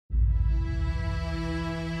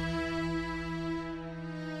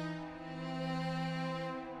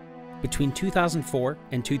Between 2004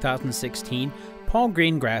 and 2016, Paul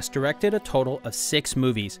Greengrass directed a total of 6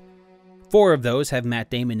 movies. 4 of those have Matt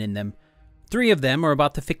Damon in them. 3 of them are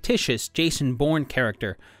about the fictitious Jason Bourne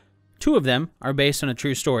character. 2 of them are based on a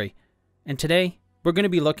true story. And today, we're going to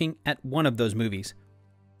be looking at one of those movies.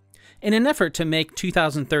 In an effort to make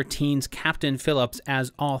 2013's Captain Phillips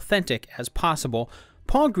as authentic as possible,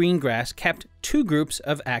 Paul Greengrass kept 2 groups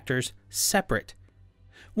of actors separate.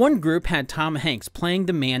 One group had Tom Hanks playing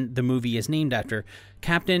the man the movie is named after,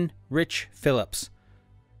 Captain Rich Phillips.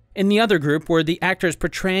 In the other group were the actors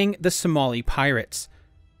portraying the Somali pirates.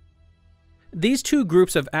 These 2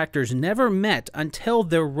 groups of actors never met until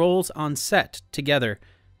their roles on set together.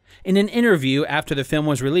 In an interview after the film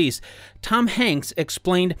was released, Tom Hanks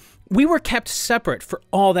explained, "We were kept separate for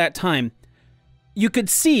all that time. You could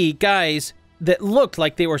see guys that looked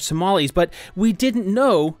like they were Somalis, but we didn't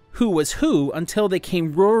know who was who until they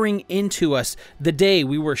came roaring into us the day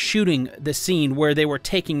we were shooting the scene where they were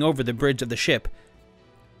taking over the bridge of the ship."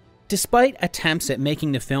 Despite attempts at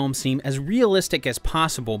making the film seem as realistic as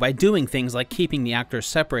possible by doing things like keeping the actors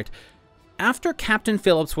separate, after Captain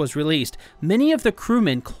Phillips was released, many of the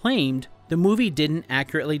crewmen claimed the movie didn't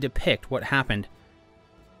accurately depict what happened.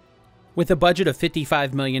 With a budget of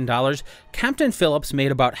 $55 million, Captain Phillips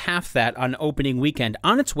made about half that on opening weekend,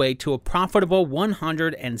 on its way to a profitable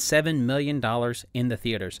 $107 million in the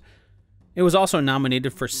theaters. It was also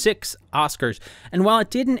nominated for 6 Oscars, and while it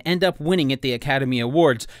didn't end up winning at the Academy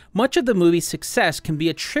Awards, much of the movie's success can be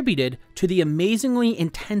attributed to the amazingly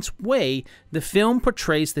intense way the film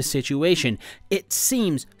portrays the situation. It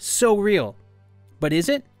seems so real. But is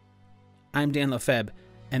it? I'm Dan Lefebvre,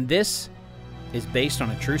 and this is based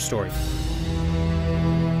on a true story.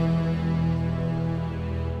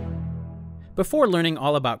 Before learning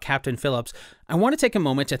all about Captain Phillips, I want to take a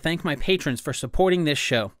moment to thank my patrons for supporting this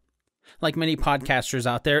show. Like many podcasters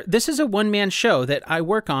out there, this is a one-man show that I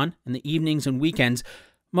work on in the evenings and weekends.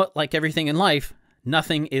 But like everything in life,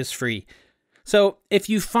 nothing is free. So if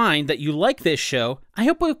you find that you like this show, I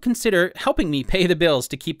hope you'll consider helping me pay the bills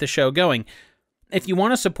to keep the show going. If you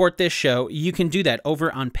want to support this show, you can do that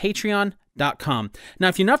over on patreon.com. Now,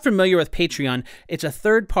 if you're not familiar with Patreon, it's a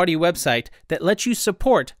third-party website that lets you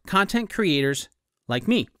support content creators like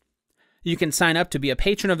me. You can sign up to be a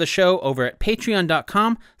patron of the show over at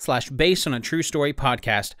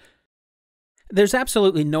patreon.com/basedonatruestorypodcast. There's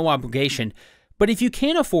absolutely no obligation, but if you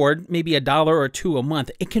can't afford maybe $1 or $2 a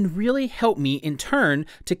month, it can really help me in turn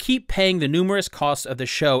to keep paying the numerous costs of the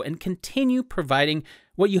show and continue providing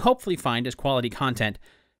what you hopefully find as quality content.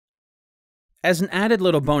 As an added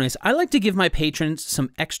little bonus, I like to give my patrons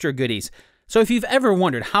some extra goodies. So if you've ever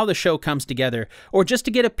wondered how the show comes together, or just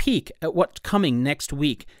to get a peek at what's coming next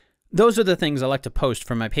week, those are the things I like to post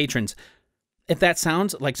for my patrons. If that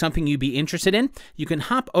sounds like something you'd be interested in, you can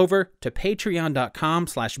hop over to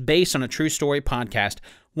patreon.com/basedonatruestorypodcast.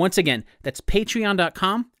 Once again, that's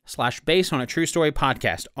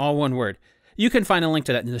patreon.com/basedonatruestorypodcast, all one word. You can find a link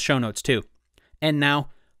to that in the show notes too. And now,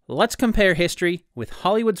 let's compare history with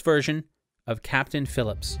Hollywood's version of Captain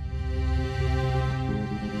Phillips.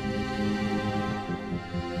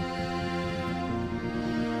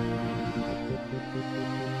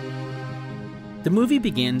 The movie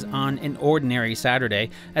begins on an ordinary Saturday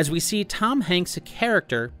as we see Tom Hanks'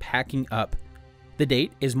 character packing up. The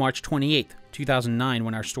date is March 28th, 2009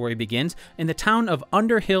 when our story begins in the town of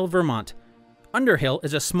Underhill, Vermont. Underhill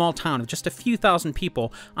is a small town of just a few thousand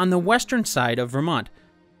people on the western side of Vermont.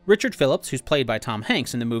 Richard Phillips, who's played by Tom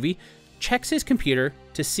Hanks in the movie, checks his computer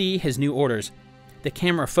to see his new orders. The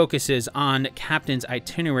camera focuses on Captain's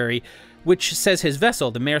itinerary, which says his vessel,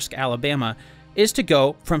 the Maersk Alabama, is to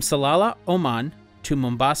go from Salalah, Oman to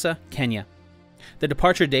Mombasa, Kenya. The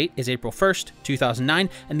departure date is April 1st, 2009,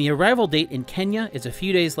 and the arrival date in Kenya is a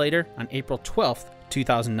few days later on April 12th,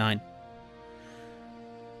 2009.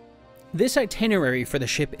 This itinerary for the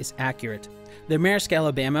ship is accurate. The Maersk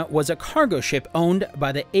Alabama was a cargo ship owned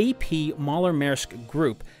by the A.P. Moller-Maersk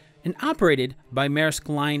Group and operated by Maersk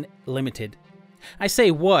Line Limited. I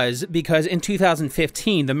say was because in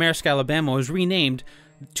 2015, the Maersk Alabama was renamed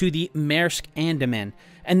to the Maersk Andaman,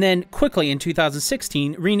 and then quickly in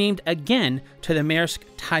 2016 renamed again to the Maersk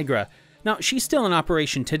Tigra. Now, she's still in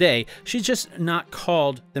operation today, she's just not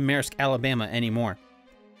called the Maersk Alabama anymore.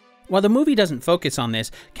 While the movie doesn't focus on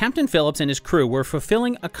this, Captain Phillips and his crew were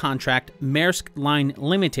fulfilling a contract Maersk Line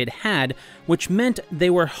Limited had, which meant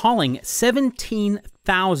they were hauling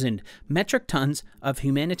 17,000 metric tons of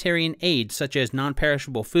humanitarian aid, such as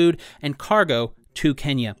non-perishable food and cargo, to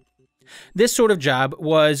Kenya. This sort of job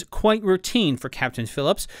was quite routine for Captain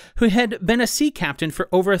Phillips, who had been a sea captain for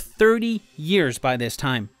over 30 years by this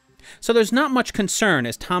time. So there's not much concern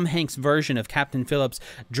as Tom Hanks' version of Captain Phillips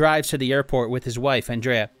drives to the airport with his wife,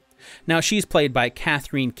 Andrea. Now, she's played by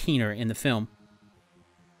Catherine Keener in the film.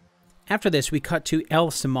 After this, we cut to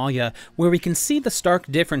El Somalia, where we can see the stark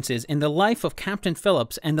differences in the life of Captain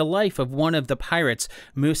Phillips and the life of one of the pirates,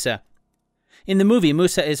 Musa. In the movie,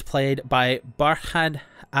 Musa is played by Barkhad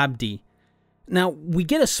Abdi. Now, we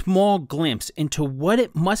get a small glimpse into what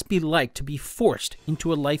it must be like to be forced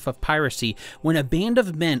into a life of piracy when a band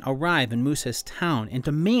of men arrive in Musa's town and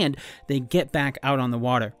demand they get back out on the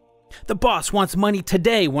water. "The boss wants money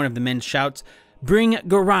today," one of the men shouts. "Bring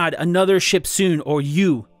Garad another ship soon or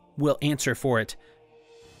you will answer for it."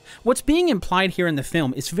 What's being implied here in the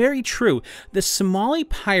film is very true. The Somali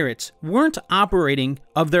pirates weren't operating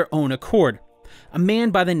of their own accord. A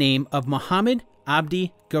man by the name of Muhammad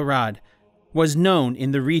Abdi Garad was known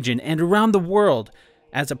in the region and around the world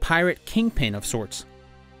as a pirate kingpin of sorts.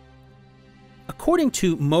 According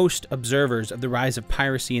to most observers of the rise of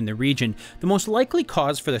piracy in the region, the most likely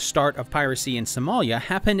cause for the start of piracy in Somalia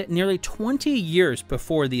happened nearly 20 years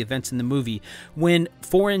before the events in the movie, when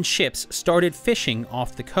foreign ships started fishing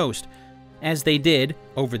off the coast. As they did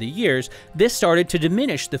over the years, this started to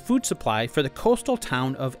diminish the food supply for the coastal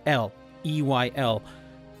town of El, EYL,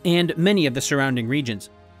 and many of the surrounding regions.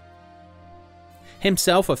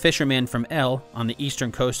 Himself a fisherman from El, on the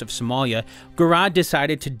eastern coast of Somalia, Garad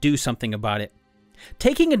decided to do something about it.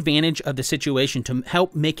 Taking advantage of the situation to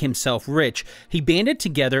help make himself rich, he banded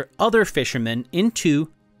together other fishermen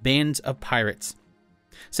into bands of pirates.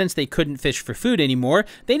 Since they couldn't fish for food anymore,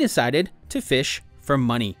 they decided to fish for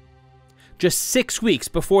money. Just 6 weeks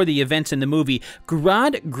before the events in the movie,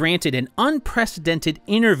 Garad granted an unprecedented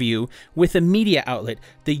interview with a media outlet,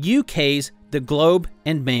 the UK's The Globe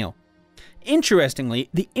and Mail. Interestingly,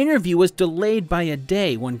 the interview was delayed by a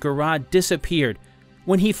day when Garad disappeared.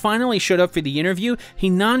 When he finally showed up for the interview, he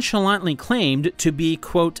nonchalantly claimed to be,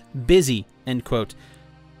 quote, busy, end quote.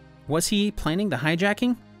 Was he planning the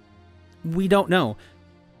hijacking? We don't know.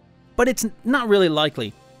 But it's not really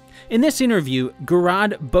likely. In this interview,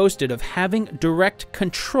 Garad boasted of having direct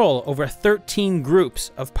control over 13 groups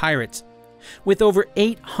of pirates, with over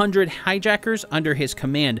 800 hijackers under his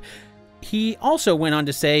command. He also went on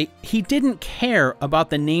to say he didn't care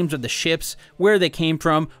about the names of the ships, where they came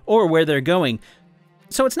from, or where they're going.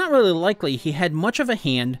 So it's not really likely he had much of a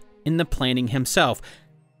hand in the planning himself.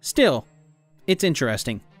 Still, it's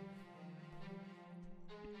interesting.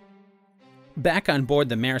 Back on board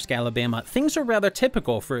the Maersk Alabama, things are rather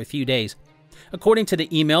typical for a few days. According to the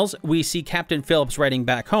emails, we see Captain Phillips writing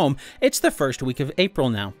back home. It's the first week of April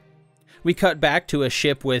now. We cut back to a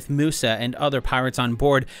ship with Musa and other pirates on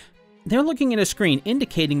board. They're looking at a screen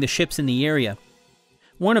indicating the ships in the area.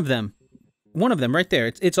 One of them right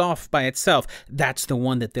there, it's off by itself. That's the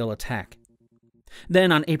one that they'll attack.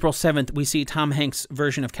 Then on April 7th, we see Tom Hanks'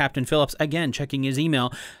 version of Captain Phillips again checking his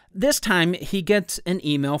email. This time, he gets an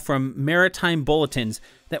email from Maritime Bulletins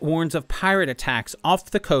that warns of pirate attacks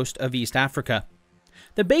off the coast of East Africa.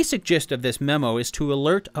 The basic gist of this memo is to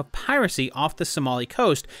alert of piracy off the Somali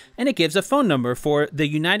coast, and it gives a phone number for the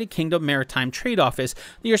United Kingdom Maritime Trade Office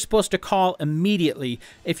that you're supposed to call immediately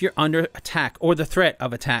if you're under attack or the threat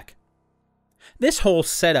of attack. This whole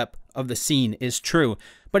setup of the scene is true,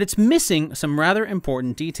 but it's missing some rather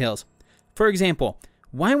important details. For example,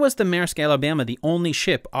 why was the Maersk Alabama the only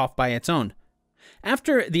ship off by its own?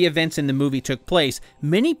 After the events in the movie took place,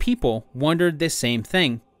 many people wondered this same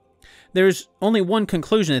thing. There's only one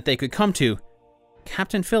conclusion that they could come to.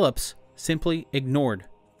 Captain Phillips simply ignored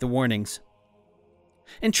the warnings.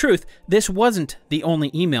 In truth, this wasn't the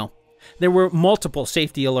only email. There were multiple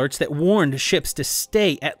safety alerts that warned ships to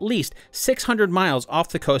stay at least 600 miles off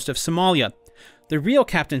the coast of Somalia. The real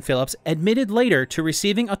Captain Phillips admitted later to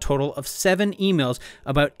receiving a total of 7 emails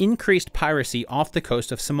about increased piracy off the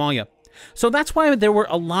coast of Somalia. So that's why there were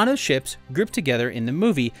a lot of ships grouped together in the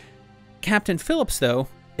movie. Captain Phillips, though,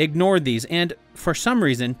 ignored these and, for some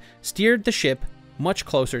reason, steered the ship much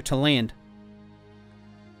closer to land.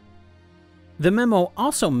 The memo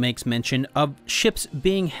also makes mention of ships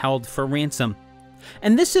being held for ransom.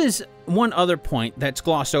 And this is one other point that's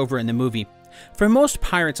glossed over in the movie. For most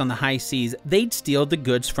pirates on the high seas, they'd steal the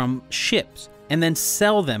goods from ships and then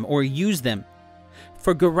sell them or use them.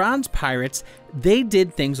 For Garad's pirates, they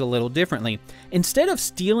did things a little differently. Instead of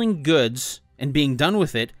stealing goods and being done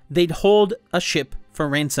with it, they'd hold a ship for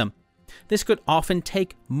ransom. This could often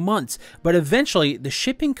take months, but eventually the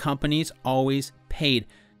shipping companies always paid.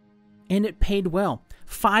 And it paid well.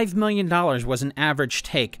 $5 million was an average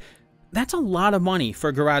take. That's a lot of money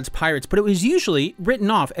for Garad's pirates, but it was usually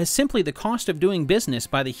written off as simply the cost of doing business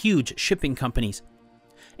by the huge shipping companies.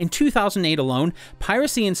 In 2008 alone,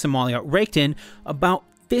 piracy in Somalia raked in about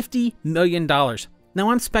 $50 million. Now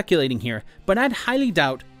I'm speculating here, but I'd highly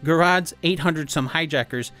doubt Garad's 800-some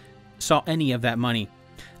hijackers saw any of that money.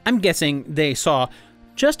 I'm guessing they saw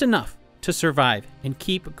just enough to survive and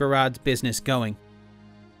keep Garad's business going.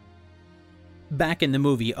 Back in the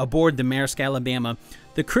movie, aboard the Maersk Alabama,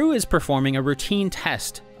 the crew is performing a routine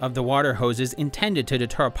test of the water hoses intended to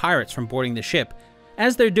deter pirates from boarding the ship.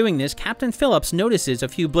 As they're doing this, Captain Phillips notices a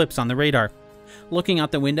few blips on the radar. Looking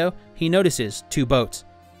out the window, he notices 2 boats.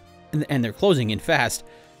 And they're closing in fast.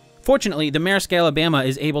 Fortunately, the Maersk Alabama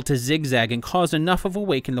is able to zigzag and cause enough of a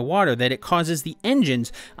wake in the water that it causes the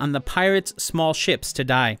engines on the pirates' small ships to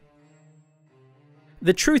die.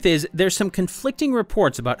 The truth is, there's some conflicting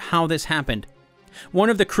reports about how this happened. One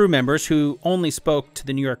of the crew members, who only spoke to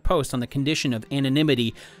the New York Post on the condition of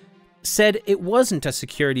anonymity, said it wasn't a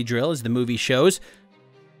security drill as the movie shows.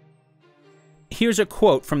 Here's a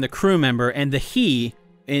quote from the crew member, and the he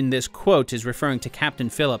in this quote is referring to Captain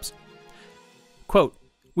Phillips. Quote,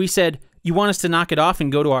 "We said, 'You want us to knock it off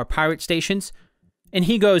and go to our pirate stations?' And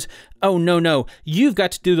he goes, 'Oh, no, you've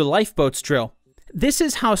got to do the lifeboats drill. This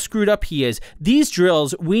is how screwed up he is. These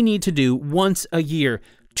drills we need to do once a year.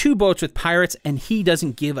 2 boats with pirates, and he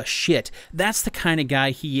doesn't give a shit. That's the kind of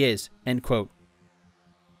guy he is." End quote.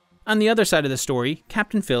 On the other side of the story,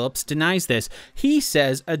 Captain Phillips denies this. He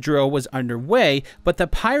says a drill was underway, but the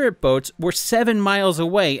pirate boats were 7 miles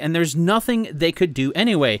away, and there's nothing they could do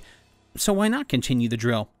anyway. So why not continue the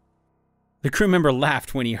drill? The crew member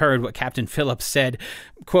laughed when he heard what Captain Phillips said.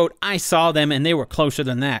 Quote, "I saw them, and they were closer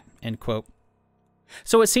than that." End quote.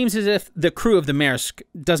 So it seems as if the crew of the Maersk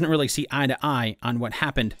doesn't really see eye to eye on what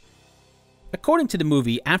happened. According to the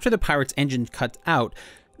movie, after the pirates' engine cuts out,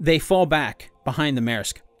 they fall back behind the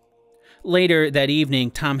Maersk. Later that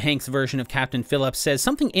evening, Tom Hanks' version of Captain Phillips says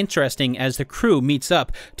something interesting as the crew meets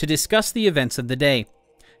up to discuss the events of the day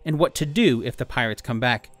and what to do if the pirates come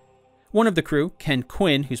back. One of the crew, Ken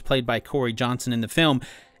Quinn, who's played by Corey Johnson in the film,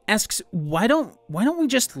 asks, why don't we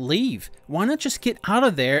just leave? Why not just get out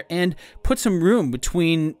of there and put some room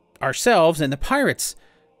between ourselves and the pirates?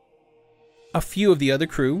 A few of the other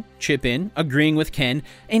crew chip in, agreeing with Ken.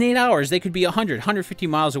 In 8 hours, they could be 150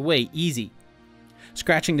 miles away, easy.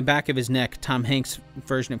 Scratching the back of his neck, Tom Hanks'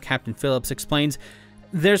 version of Captain Phillips explains,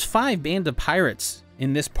 "There's 5 bands of pirates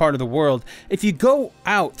in this part of the world. If you go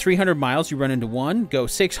out 300 miles, you run into one. Go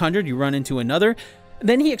 600, you run into another."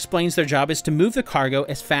 Then he explains their job is to move the cargo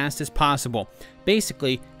as fast as possible.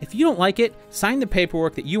 Basically, if you don't like it, sign the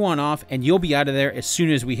paperwork that you want off and you'll be out of there as soon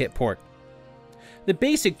as we hit port. The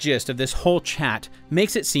basic gist of this whole chat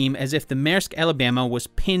makes it seem as if the Maersk Alabama was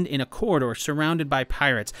pinned in a corridor surrounded by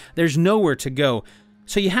pirates. There's nowhere to go,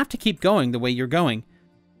 so you have to keep going the way you're going.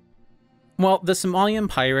 Well, the Somalian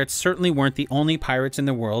pirates certainly weren't the only pirates in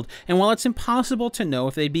the world, and while it's impossible to know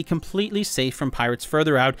if they'd be completely safe from pirates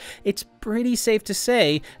further out, it's pretty safe to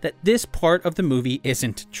say that this part of the movie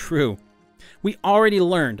isn't true. We already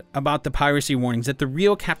learned about the piracy warnings that the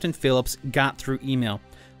real Captain Phillips got through email.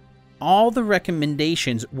 All the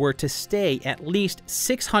recommendations were to stay at least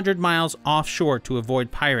 600 miles offshore to avoid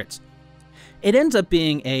pirates. It ends up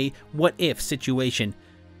being a what-if situation.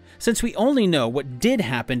 Since we only know what did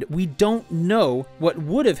happen, we don't know what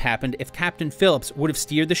would have happened if Captain Phillips would have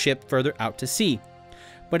steered the ship further out to sea.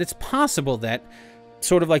 But it's possible that,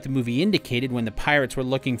 sort of like the movie indicated when the pirates were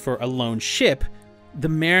looking for a lone ship, the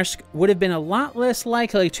Maersk would have been a lot less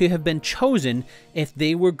likely to have been chosen if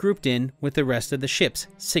they were grouped in with the rest of the ships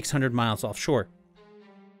 600 miles offshore.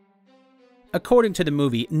 According to the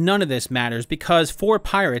movie, none of this matters because 4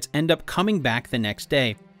 pirates end up coming back the next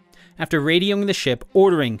day. After radioing the ship,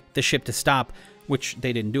 ordering the ship to stop, which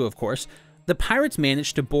they didn't do of course, the pirates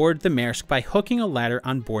managed to board the Maersk by hooking a ladder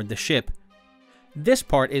on board the ship. This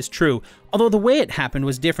part is true, although the way it happened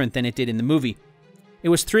was different than it did in the movie. It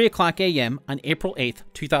was 3:00 a.m. on April 8th,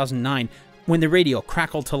 2009, when the radio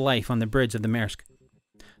crackled to life on the bridge of the Maersk.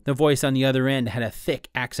 The voice on the other end had a thick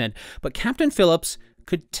accent, but Captain Phillips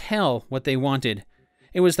could tell what they wanted.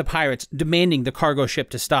 It was the pirates demanding the cargo ship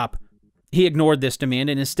to stop. He ignored this demand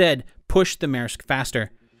and instead pushed the Maersk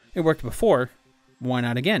faster. It worked before, why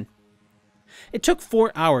not again? It took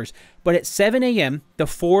 4 hours, but at 7 a.m., the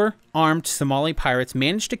 4 armed Somali pirates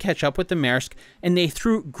managed to catch up with the Maersk, and they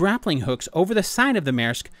threw grappling hooks over the side of the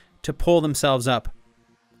Maersk to pull themselves up.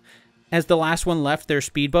 As the last one left their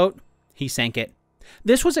speedboat, he sank it.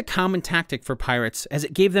 This was a common tactic for pirates, as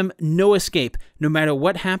it gave them no escape. No matter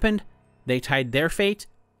what happened, they tied their fate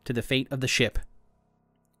to the fate of the ship.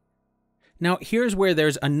 Now, here's where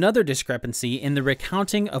there's another discrepancy in the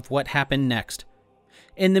recounting of what happened next.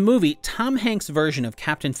 In the movie, Tom Hanks' version of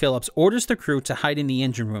Captain Phillips orders the crew to hide in the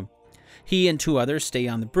engine room. He and 2 others stay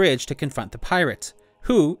on the bridge to confront the pirates,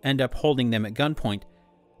 who end up holding them at gunpoint.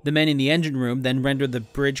 The men in the engine room then render the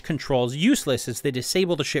bridge controls useless as they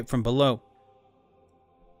disable the ship from below.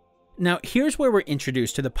 Now, here's where we're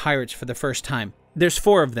introduced to the pirates for the first time. There's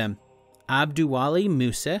 4 of them: Abduwali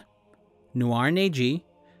Musa, Noir Neji,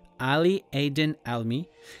 Ali Aden Almi,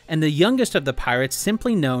 and the youngest of the pirates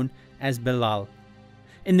simply known as Bilal.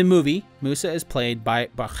 In the movie, Musa is played by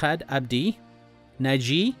Barkhad Abdi,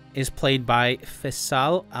 Naji is played by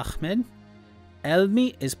Faisal Ahmed,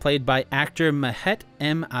 Elmi is played by actor Mahet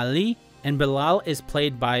M. Ali, and Bilal is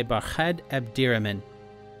played by Barkhad Abdirahman.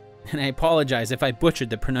 And I apologize if I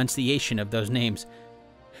butchered the pronunciation of those names.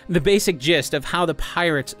 The basic gist of how the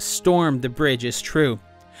pirates stormed the bridge is true,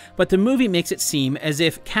 but the movie makes it seem as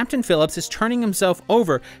if Captain Phillips is turning himself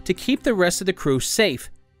over to keep the rest of the crew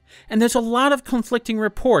safe. And there's a lot of conflicting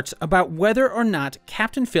reports about whether or not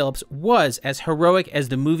Captain Phillips was as heroic as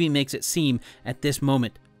the movie makes it seem at this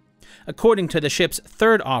moment. According to the ship's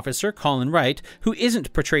 3rd officer, Colin Wright, who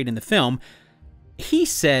isn't portrayed in the film, he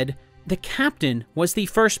said the captain was the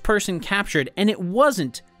first person captured, and it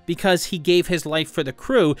wasn't because he gave his life for the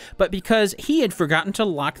crew, but because he had forgotten to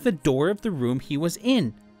lock the door of the room he was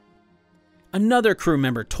in. Another crew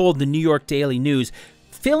member told the New York Daily News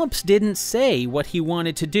Phillips didn't say what he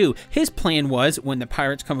wanted to do. His plan was, when the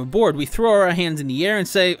pirates come aboard, we throw our hands in the air and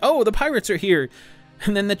say, "Oh, the pirates are here."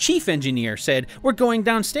 And then the chief engineer said, "We're going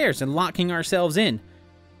downstairs and locking ourselves in."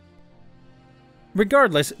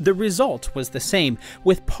 Regardless, the result was the same,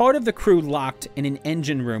 with part of the crew locked in an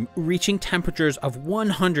engine room, reaching temperatures of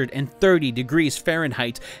 130 degrees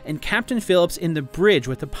Fahrenheit, and Captain Phillips in the bridge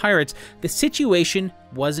with the pirates. The situation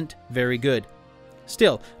wasn't very good.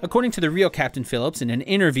 Still, according to the real Captain Phillips in an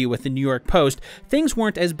interview with the New York Post, things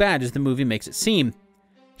weren't as bad as the movie makes it seem.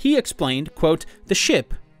 He explained, quote, "The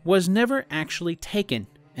ship was never actually taken,"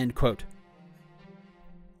 end quote.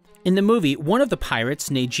 In the movie, one of the pirates,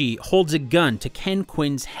 Neji, holds a gun to Ken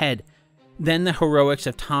Quinn's head. Then the heroics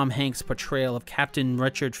of Tom Hanks' portrayal of Captain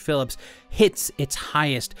Richard Phillips hits its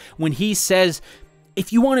highest when he says,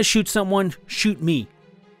 "If you want to shoot someone, shoot me."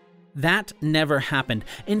 That never happened.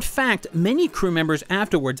 In fact, many crew members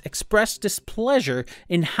afterwards expressed displeasure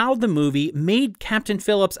in how the movie made Captain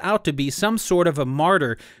Phillips out to be some sort of a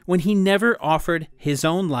martyr when he never offered his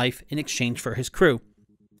own life in exchange for his crew.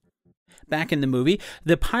 Back in the movie,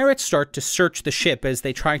 the pirates start to search the ship as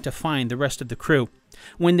they try to find the rest of the crew.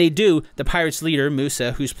 When they do, the pirates' leader,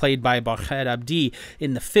 Musa, who's played by Barkhad Abdi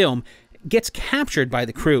in the film, gets captured by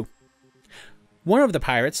the crew. One of the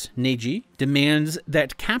pirates, Neji, demands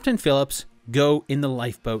that Captain Phillips go in the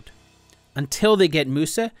lifeboat. Until they get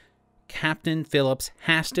Musa, Captain Phillips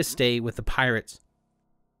has to stay with the pirates.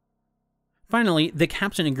 Finally, the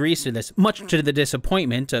captain agrees to this, much to the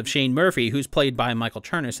disappointment of Shane Murphy, who's played by Michael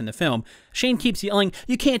Chernus in the film. Shane keeps yelling,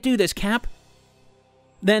 "You can't do this, Cap!"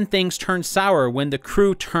 Then things turn sour when the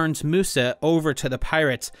crew turns Musa over to the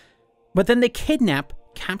pirates. But then they kidnap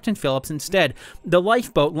Captain Phillips instead. The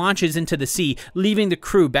lifeboat launches into the sea, leaving the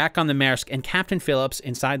crew back on the Maersk and Captain Phillips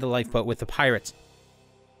inside the lifeboat with the pirates.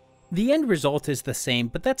 The end result is the same,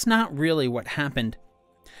 but that's not really what happened.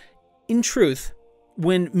 In truth,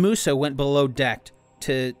 when Musa went below deck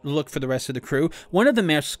to look for the rest of the crew, one of the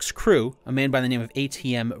Maersk's crew, a man by the name of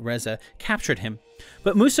ATM Reza, captured him.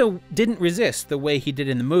 But Musa didn't resist the way he did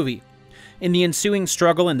in the movie. In the ensuing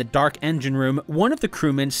struggle in the dark engine room, one of the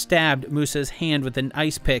crewmen stabbed Musa's hand with an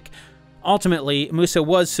ice pick. Ultimately, Musa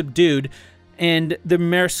was subdued, and the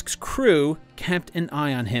Maersk's crew kept an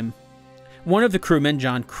eye on him. One of the crewmen,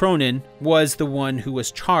 John Cronin, was the one who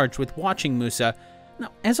was charged with watching Musa.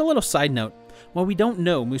 Now, as a little side note, while we don't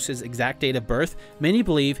know Musa's exact date of birth, many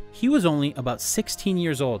believe he was only about 16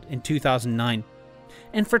 years old in 2009.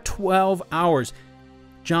 And for 12 hours,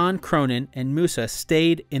 John Cronin and Musa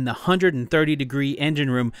stayed in the 130-degree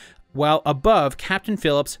engine room while above Captain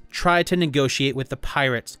Phillips tried to negotiate with the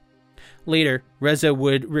pirates. Later, Reza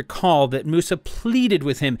would recall that Musa pleaded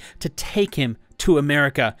with him to take him to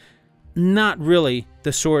America. Not really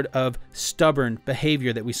the sort of stubborn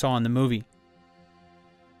behavior that we saw in the movie.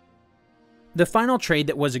 The final trade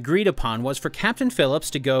that was agreed upon was for Captain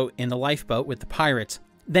Phillips to go in the lifeboat with the pirates.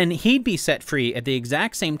 Then he'd be set free at the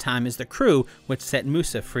exact same time as the crew would set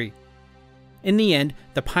Musa free. In the end,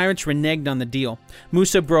 the pirates reneged on the deal.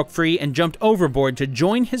 Musa broke free and jumped overboard to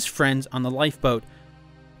join his friends on the lifeboat.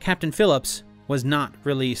 Captain Phillips was not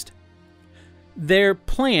released. Their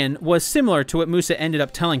plan was similar to what Musa ended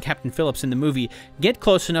up telling Captain Phillips in the movie: get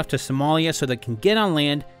close enough to Somalia so they can get on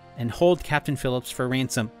land and hold Captain Phillips for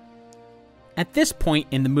ransom. At this point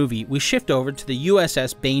in the movie, we shift over to the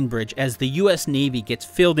USS Bainbridge as the US Navy gets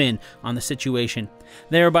filled in on the situation.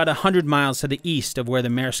 They're about 100 miles to the east of where the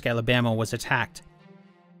Maersk Alabama was attacked.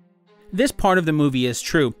 This part of the movie is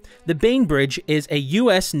true. The Bainbridge is a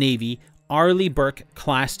US Navy Arleigh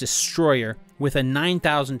Burke-class destroyer with a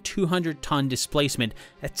 9,200-ton displacement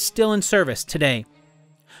that's still in service today.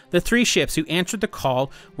 The 3 ships who answered the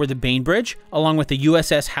call were the Bainbridge, along with the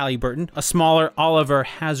USS Halliburton, a smaller Oliver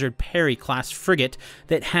Hazard Perry class frigate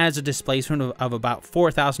that has a displacement of about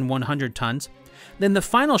 4,100 tons. Then the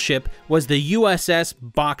final ship was the USS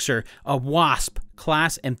Boxer, a Wasp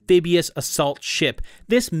class amphibious assault ship.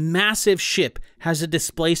 This massive ship has a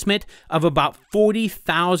displacement of about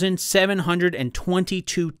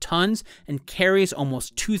 40,722 tons and carries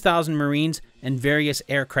almost 2,000 Marines and various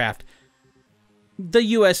aircraft. The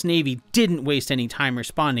US Navy didn't waste any time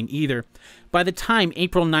responding either. By the time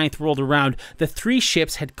April 9th rolled around, the 3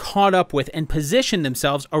 ships had caught up with and positioned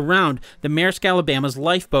themselves around the Maersk Alabama's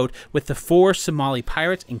lifeboat with the 4 Somali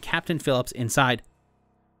pirates and Captain Phillips inside.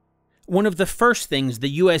 One of the first things the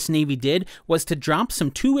US Navy did was to drop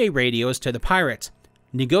some two-way radios to the pirates.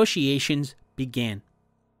 Negotiations began.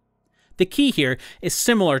 The key here is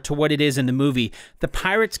similar to what it is in the movie. The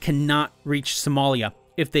pirates cannot reach Somalia.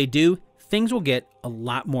 If they do, things will get a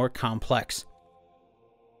lot more complex.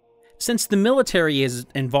 Since the military is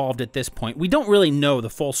involved at this point, we don't really know the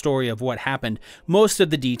full story of what happened. Most of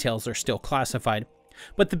the details are still classified.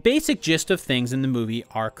 But the basic gist of things in the movie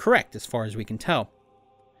are correct as far as we can tell.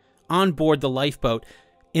 On board the lifeboat,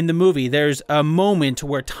 in the movie, there's a moment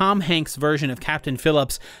where Tom Hanks' version of Captain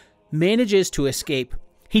Phillips manages to escape.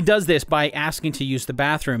 He does this by asking to use the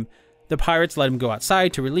bathroom. The pirates let him go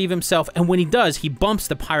outside to relieve himself, and when he does, he bumps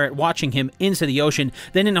the pirate watching him into the ocean.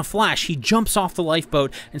 Then in a flash, he jumps off the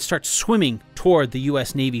lifeboat and starts swimming toward the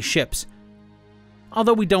US Navy ships.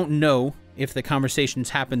 Although we don't know if the conversations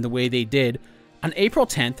happened the way they did, on April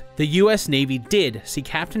 10th, the US Navy did see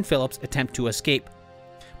Captain Phillips attempt to escape.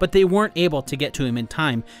 But they weren't able to get to him in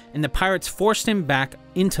time, and the pirates forced him back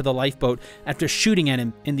into the lifeboat after shooting at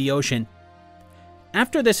him in the ocean.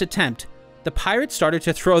 After this attempt, the pirates started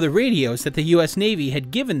to throw the radios that the US Navy had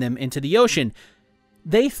given them into the ocean.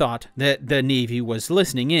 They thought that the Navy was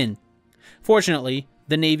listening in. Fortunately,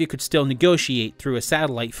 the Navy could still negotiate through a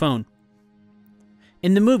satellite phone.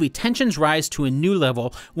 In the movie, tensions rise to a new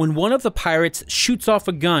level when one of the pirates shoots off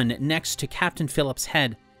a gun next to Captain Phillips'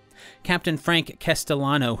 head. Captain Frank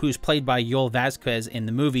Castellano, who's played by Yoel Vasquez in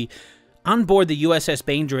the movie, on board the USS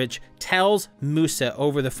Bainbridge, tells Musa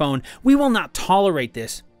over the phone, "We will not tolerate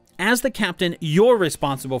this. As the captain, you're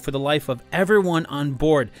responsible for the life of everyone on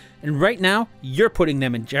board, and right now, you're putting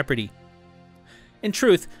them in jeopardy." In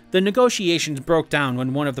truth, the negotiations broke down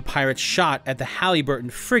when one of the pirates shot at the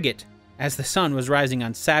Halliburton frigate as the sun was rising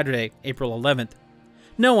on Saturday, April 11th.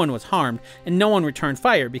 No one was harmed, and no one returned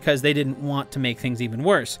fire because they didn't want to make things even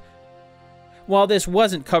worse. While this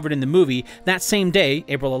wasn't covered in the movie, that same day,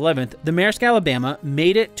 April 11th, the Maersk Alabama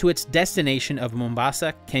made it to its destination of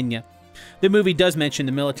Mombasa, Kenya. The movie does mention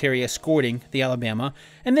the military escorting the Alabama,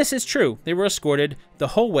 and this is true. They were escorted the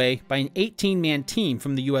whole way by an 18-man team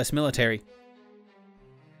from the US military.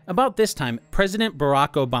 About this time, President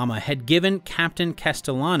Barack Obama had given Captain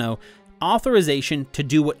Castellano authorization to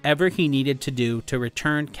do whatever he needed to do to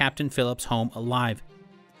return Captain Phillips home alive.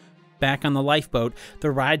 Back on the lifeboat,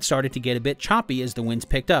 the ride started to get a bit choppy as the winds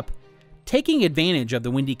picked up. Taking advantage of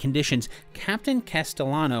the windy conditions, Captain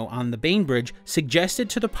Castellano on the Bainbridge suggested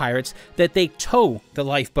to the pirates that they tow the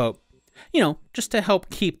lifeboat. Just to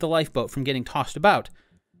help keep the lifeboat from getting tossed about.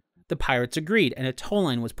 The pirates agreed, and a tow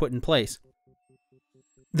line was put in place.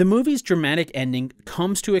 The movie's dramatic ending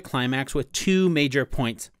comes to a climax with 2 major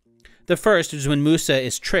points. The first is when Musa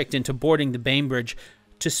is tricked into boarding the Bainbridge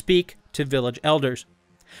to speak to village elders.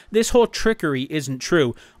 This whole trickery isn't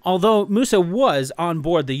true, although Musa was on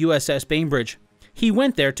board the USS Bainbridge. He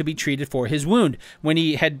went there to be treated for his wound when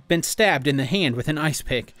he had been stabbed in the hand with an ice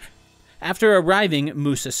pick. After arriving,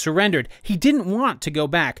 Musa surrendered. He didn't want to go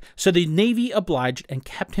back, so the Navy obliged and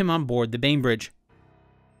kept him on board the Bainbridge.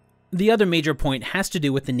 The other major point has to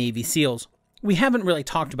do with the Navy SEALs. We haven't really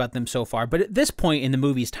talked about them so far, but at this point in the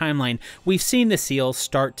movie's timeline, we've seen the SEALs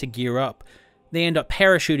start to gear up. They end up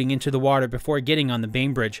parachuting into the water before getting on the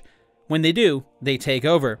Bainbridge. When they do, they take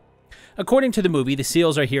over. According to the movie, the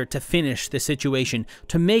SEALs are here to finish the situation,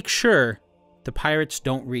 to make sure the pirates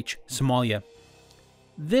don't reach Somalia.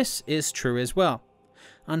 This is true as well.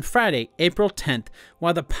 On Friday, April 10th,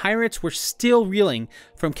 while the pirates were still reeling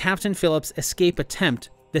from Captain Phillips' escape attempt,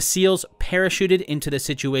 the SEALs parachuted into the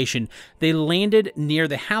situation. They landed near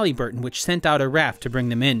the Halliburton, which sent out a raft to bring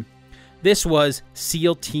them in. This was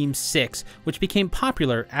SEAL Team 6, which became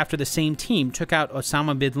popular after the same team took out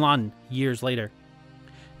Osama bin Laden years later.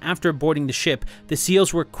 After boarding the ship, the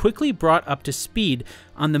SEALs were quickly brought up to speed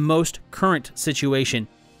on the most current situation.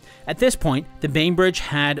 At this point, the Bainbridge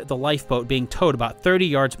had the lifeboat being towed about 30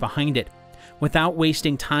 yards behind it. Without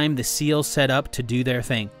wasting time, the SEALs set up to do their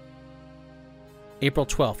thing. April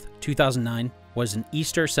 12th, 2009 was an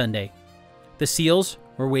Easter Sunday. The SEALs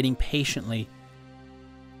were waiting patiently.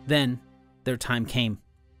 Then, their time came.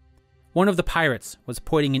 One of the pirates was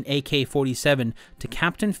pointing an AK-47 to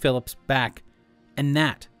Captain Phillips' back, and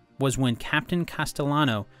that was when Captain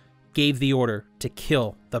Castellano gave the order to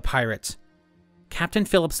kill the pirates. Captain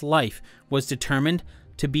Phillips' life was determined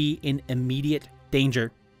to be in immediate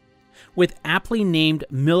danger. With aptly named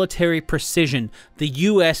military precision, the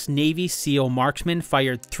U.S. Navy SEAL marksman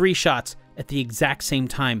fired 3 shots at the exact same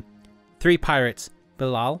time. 3 pirates,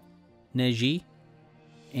 Bilal, Neji,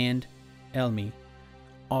 and Elmi,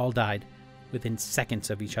 all died within seconds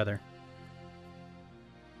of each other.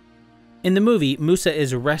 In the movie, Musa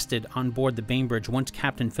is arrested on board the Bainbridge once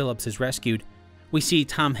Captain Phillips is rescued. We see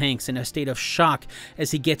Tom Hanks in a state of shock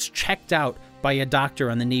as he gets checked out by a doctor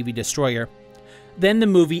on the Navy destroyer. Then the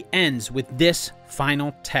movie ends with this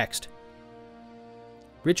final text.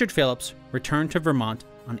 Richard Phillips returned to Vermont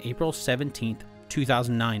on April 17,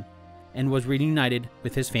 2009, and was reunited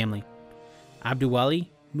with his family. Abduwali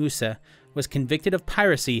Musa was convicted of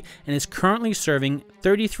piracy and is currently serving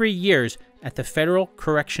 33 years at the Federal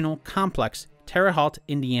Correctional Complex, Terre Haute,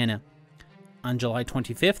 Indiana. On July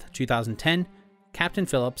 25, 2010, Captain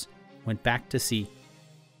Phillips went back to sea.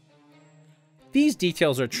 These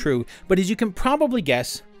details are true, but as you can probably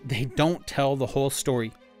guess, they don't tell the whole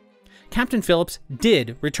story. Captain Phillips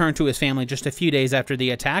did return to his family just a few days after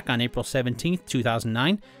the attack on April 17,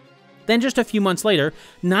 2009. Then just a few months later,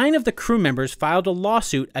 9 of the crew members filed a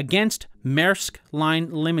lawsuit against Maersk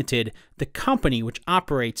Line Limited, the company which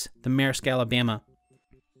operates the Maersk Alabama.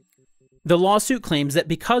 The lawsuit claims that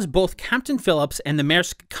because both Captain Phillips and the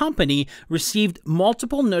Maersk company received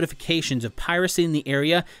multiple notifications of piracy in the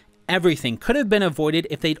area, everything could have been avoided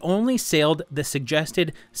if they'd only sailed the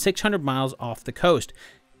suggested 600 miles off the coast.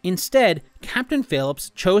 Instead, Captain Phillips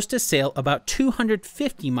chose to sail about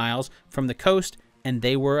 250 miles from the coast, and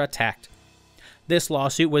they were attacked. This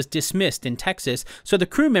lawsuit was dismissed in Texas, so the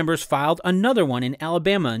crew members filed another one in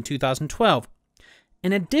Alabama in 2012.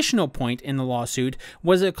 An additional point in the lawsuit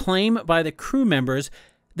was a claim by the crew members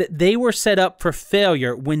that they were set up for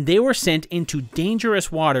failure when they were sent into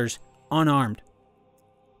dangerous waters unarmed.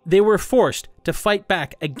 They were forced to fight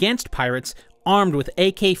back against pirates armed with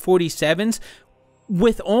AK-47s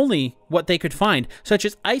with only what they could find, such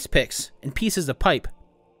as ice picks and pieces of pipe.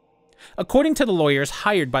 According to the lawyers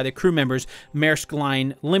hired by the crew members, Maersk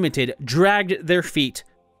Line Limited dragged their feet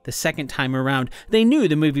the second time around. They knew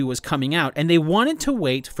the movie was coming out, and they wanted to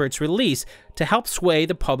wait for its release to help sway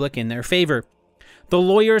the public in their favor. The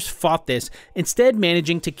lawyers fought this, instead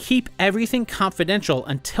managing to keep everything confidential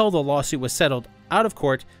until the lawsuit was settled out of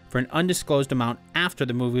court for an undisclosed amount after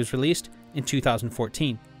the movie was released in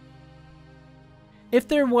 2014. If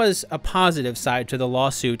there was a positive side to the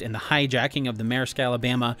lawsuit and the hijacking of the Maersk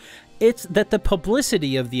Alabama, it's that the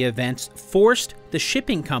publicity of the events forced the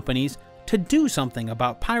shipping companies to do something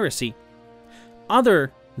about piracy.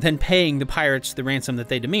 Other than paying the pirates the ransom that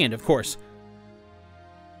they demand, of course.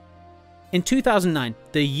 In 2009,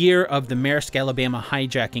 the year of the Maersk Alabama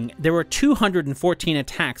hijacking, there were 214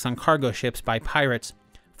 attacks on cargo ships by pirates.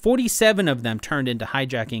 47 of them turned into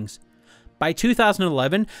hijackings. By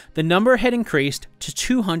 2011, the number had increased to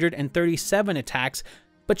 237 attacks,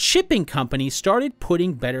 but shipping companies started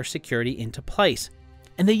putting better security into place.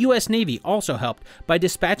 And the U.S. Navy also helped by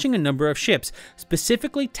dispatching a number of ships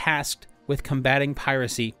specifically tasked with combating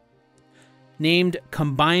piracy. Named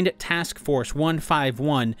Combined Task Force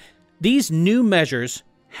 151, these new measures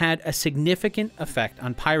had a significant effect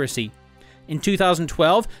on piracy. In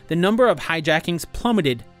 2012, the number of hijackings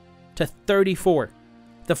plummeted to 34.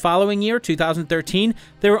 The following year, 2013,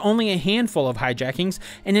 there were only a handful of hijackings,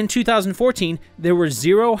 and in 2014, there were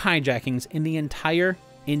 0 hijackings in the entire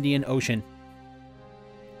Indian Ocean.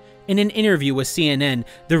 In an interview with CNN,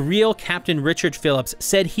 the real Captain Richard Phillips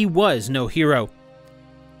said he was no hero.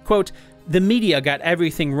 Quote, "The media got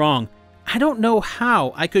everything wrong. I don't know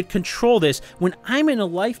how I could control this when I'm in a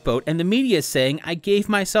lifeboat and the media is saying I gave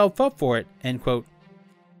myself up for it," end quote.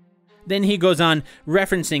 Then he goes on,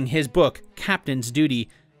 referencing his book, Captain's Duty.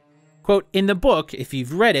 Quote, "In the book, if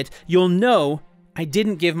you've read it, you'll know I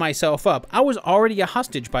didn't give myself up. I was already a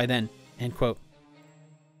hostage by then," end quote.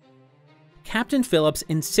 Captain Phillips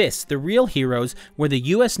insists the real heroes were the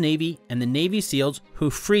U.S. Navy and the Navy SEALs who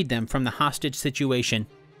freed them from the hostage situation.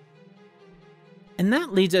 And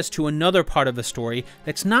that leads us to another part of the story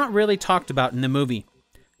that's not really talked about in the movie.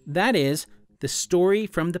 That is, the story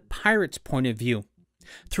from the pirates' point of view.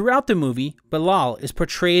 Throughout the movie, Bilal is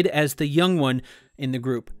portrayed as the young one in the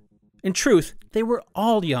group. In truth, they were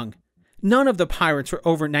all young. None of the pirates were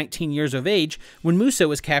over 19 years of age. When Musa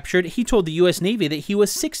was captured, he told the U.S. Navy that he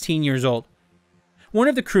was 16 years old. One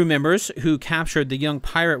of the crew members who captured the young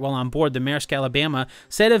pirate while on board the Maersk Alabama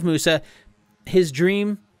said of Musa, "His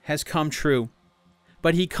dream has come true.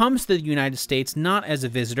 But he comes to the United States not as a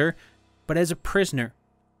visitor, but as a prisoner."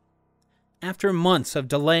 After months of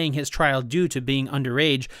delaying his trial due to being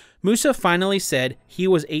underage, Musa finally said he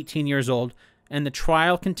was 18 years old, and the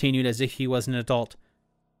trial continued as if he was an adult.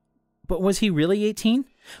 But was he really 18?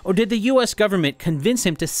 Or did the U.S. government convince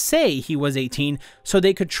him to say he was 18 so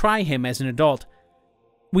they could try him as an adult?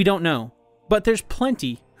 We don't know, but there's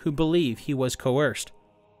plenty who believe he was coerced.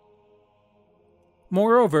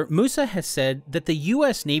 Moreover, Musa has said that the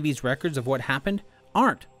U.S. Navy's records of what happened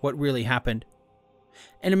aren't what really happened.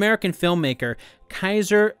 An American filmmaker,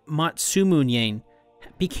 Kaiser Matsumunyan,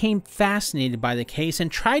 became fascinated by the case and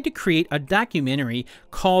tried to create a documentary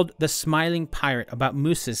called The Smiling Pirate about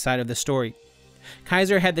Musa's side of the story.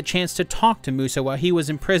 Kaiser had the chance to talk to Musa while he was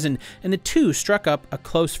in prison, and the two struck up a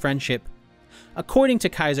close friendship. According to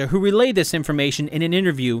Kaiser, who relayed this information in an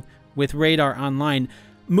interview with Radar Online,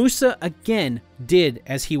 Musa again did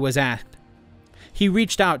as he was asked. He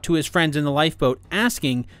reached out to his friends in the lifeboat,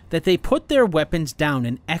 asking that they put their weapons down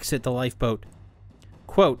and exit the lifeboat.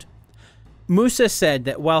 Quote, Musa said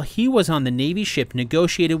that while he was on the Navy ship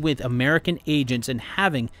negotiated with American agents and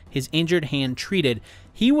having his injured hand treated,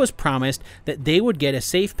 he was promised that they would get a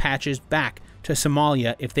safe passage back to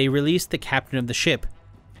Somalia if they released the captain of the ship.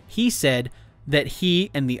 He said that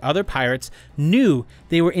he and the other pirates knew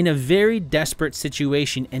they were in a very desperate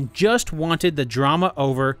situation and just wanted the drama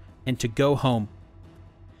over and to go home.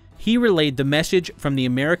 He relayed the message from the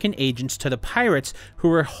American agents to the pirates who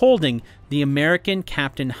were holding the American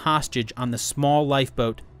captain hostage on the small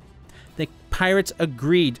lifeboat. The pirates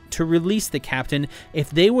agreed to release the captain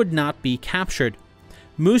if they would not be captured.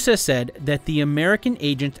 Musa said that the American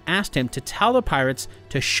agent asked him to tell the pirates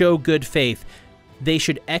to show good faith. They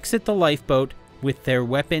should exit the lifeboat with their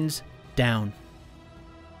weapons down.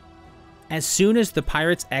 As soon as the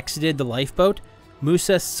pirates exited the lifeboat,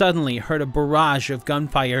 Musa suddenly heard a barrage of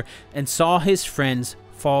gunfire and saw his friends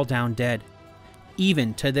fall down dead.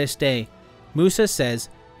 Even to this day, Musa says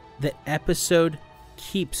the episode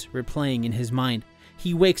keeps replaying in his mind.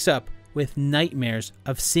 He wakes up with nightmares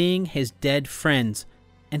of seeing his dead friends,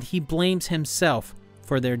 and he blames himself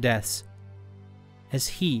for their deaths, as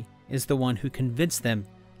he is the one who convinced them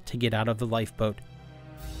to get out of the lifeboat.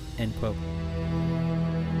 End quote.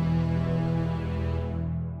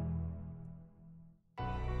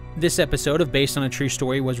 This episode of Based on a True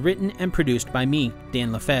Story was written and produced by me,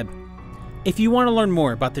 Dan Lefebvre. If you want to learn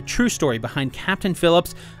more about the true story behind Captain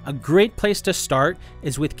Phillips, a great place to start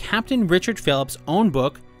is with Captain Richard Phillips' own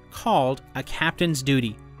book called A Captain's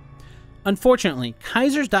Duty. Unfortunately,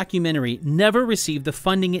 Kaiser's documentary never received the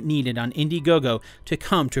funding it needed on Indiegogo to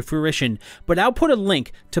come to fruition, but I'll put a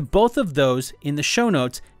link to both of those in the show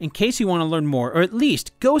notes in case you want to learn more, or at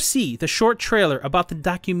least go see the short trailer about the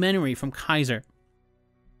documentary from Kaiser.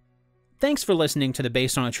 Thanks for listening to the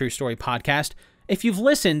Based on a True Story podcast. If you've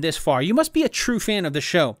listened this far, you must be a true fan of the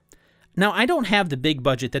show. Now, I don't have the big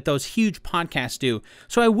budget that those huge podcasts do,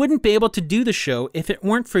 so I wouldn't be able to do the show if it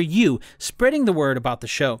weren't for you spreading the word about the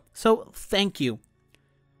show. So, thank you.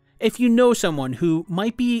 If you know someone who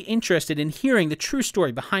might be interested in hearing the true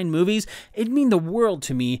story behind movies, it'd mean the world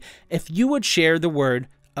to me if you would share the word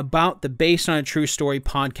about the Based on a True Story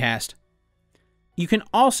podcast. You can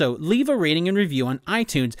also leave a rating and review on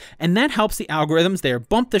iTunes, and that helps the algorithms there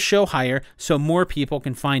bump the show higher so more people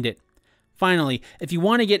can find it. Finally, if you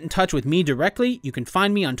want to get in touch with me directly, you can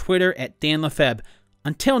find me on Twitter at Dan Lefebvre.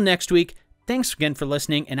 Until next week, thanks again for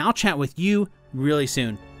listening, and I'll chat with you really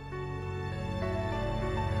soon.